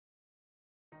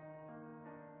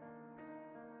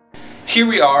Here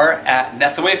we are at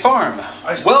Nethway Farm.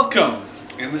 Welcome!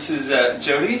 And this is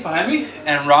Jody behind me,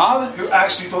 and Rob. Who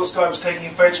actually thought Sky was taking a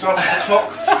photograph of the clock.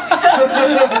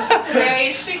 It's a very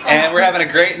interesting clock. And we're having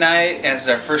a great night, and this is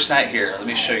our first night here. Let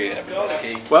me show you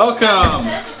everybody. Welcome!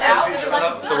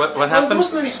 So what happened? There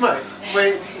wasn't any smoke.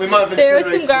 We might have been. There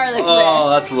was some garlic Oh,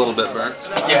 that's a little bit burnt.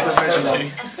 Yes.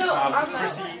 So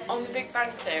on the Big Bang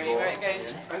Theory where it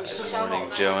goes. Good morning,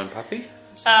 Joe and Puppy.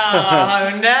 Oh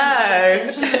no!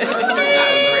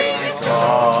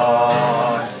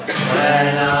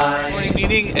 Morning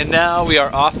meeting, and now we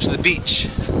are off to the beach.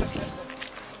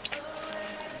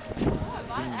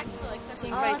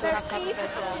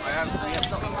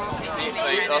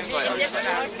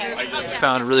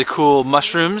 Found really cool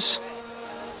mushrooms.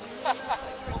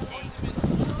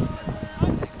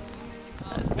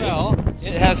 Well,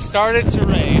 it has started to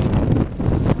rain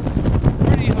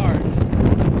pretty hard,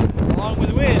 along with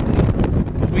the wind.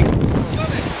 We got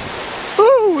it!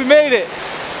 Woo! We made it!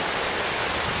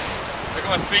 I got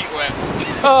my feet wet.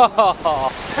 Oh.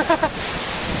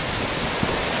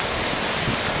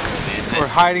 We're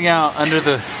hiding out in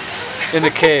the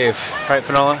cave, right,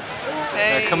 Finola?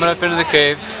 They're coming up into the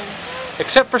cave,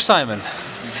 except for Simon,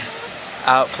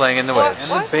 out playing in the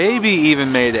waves. And the baby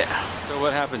even made it. So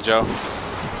what happened, Joe?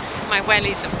 My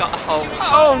wellies have got a hole.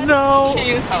 Oh no! Did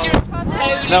you record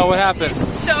this? No, what happened?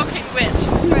 Soaking wet.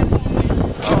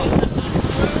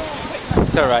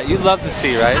 It's alright, you love the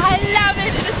sea, right? I love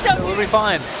it. It was so What did we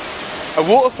find? A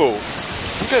waterfall.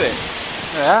 Look at it.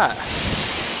 Look at that.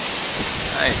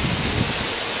 Nice.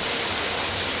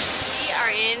 We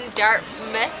are in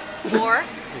Dartmouth. Moor.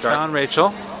 Found Rachel.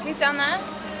 Who's down there?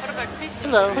 What about Chris?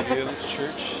 Hello.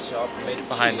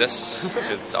 Behind us,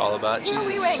 because it's all about Jesus. What are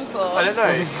we waiting for? I don't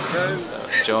know.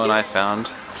 Joe and I found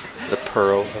the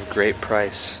pearl of great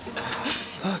price.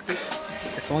 Look,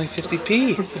 it's only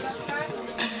 50p.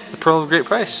 The pearl of great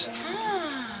price.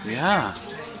 Yeah.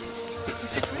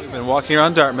 We've been walking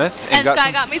around Dartmouth And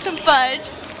Sky got me some fudge.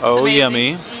 Oh, amazing.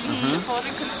 yummy.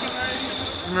 Supporting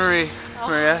consumerism.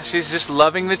 Maria, she's just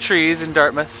loving the trees in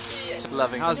Dartmouth.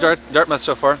 Loving. How's Dartmouth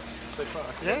so far?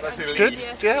 Yeah, it's good.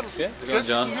 Yeah, It's good,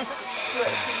 John.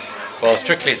 Well,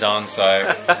 Strictly's on, so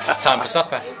time for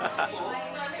supper.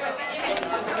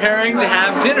 Preparing to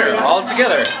have dinner all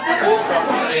together.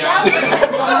 Why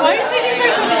are you taking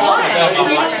photos of wine?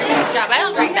 I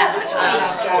don't drink that much wine.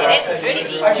 It's really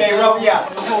deep. Okay, Rob, yeah.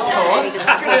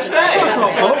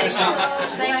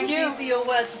 Thank you for your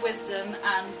words of wisdom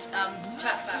and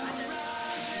chat about my dinner.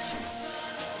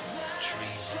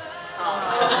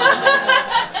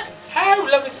 How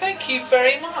lovely! Thank you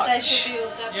very much. They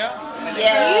should be all done.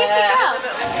 Yeah.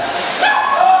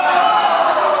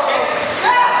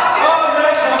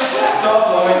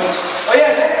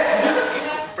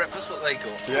 Breakfast with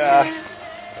Lego. Yeah.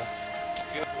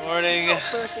 Good morning.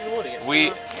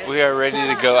 We are ready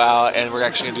to go out, and we're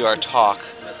actually gonna do our talk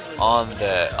on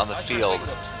the field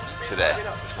today,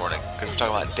 this morning, because we're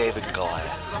talking about David and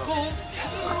Goliath.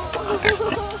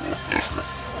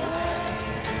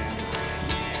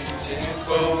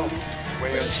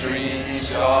 Where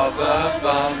streams of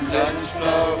abundance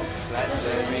flow,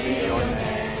 blessed be your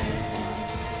name.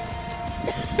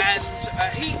 And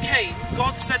he came.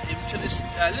 God sent him to this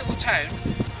little town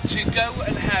to go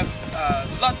and have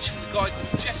lunch with a guy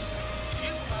called Jesse.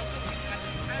 You are looking at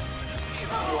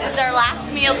how good This is our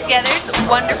last meal together. It's a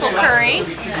wonderful curry.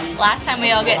 Last time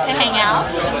we all get to hang out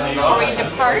before we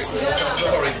depart.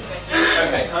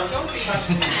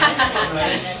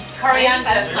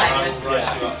 Coriander, Simon.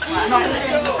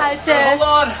 Hi, Tess.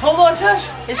 Hold on, Tess.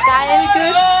 Is Guy any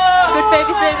good? Good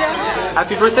baby syndrome?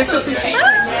 Happy birthday, Chrissy.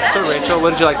 So, Rachel,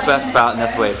 what did you like best about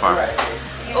Nethway Farm?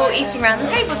 All eating around the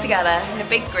table together in a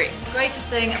big group. The greatest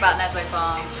thing about Nethway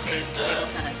Farm is table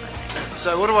tennis, I think.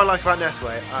 So, what do I like about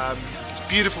Nethway? It's a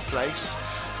beautiful place.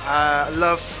 I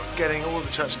love getting all the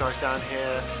church guys down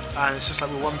here, and it's just like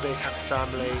we're one big happy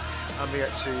family, and we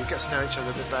get to know each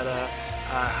other a bit better,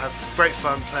 have great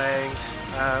fun playing,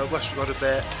 worship God a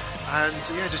bit, and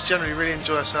yeah, just generally really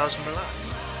enjoy ourselves and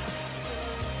relax.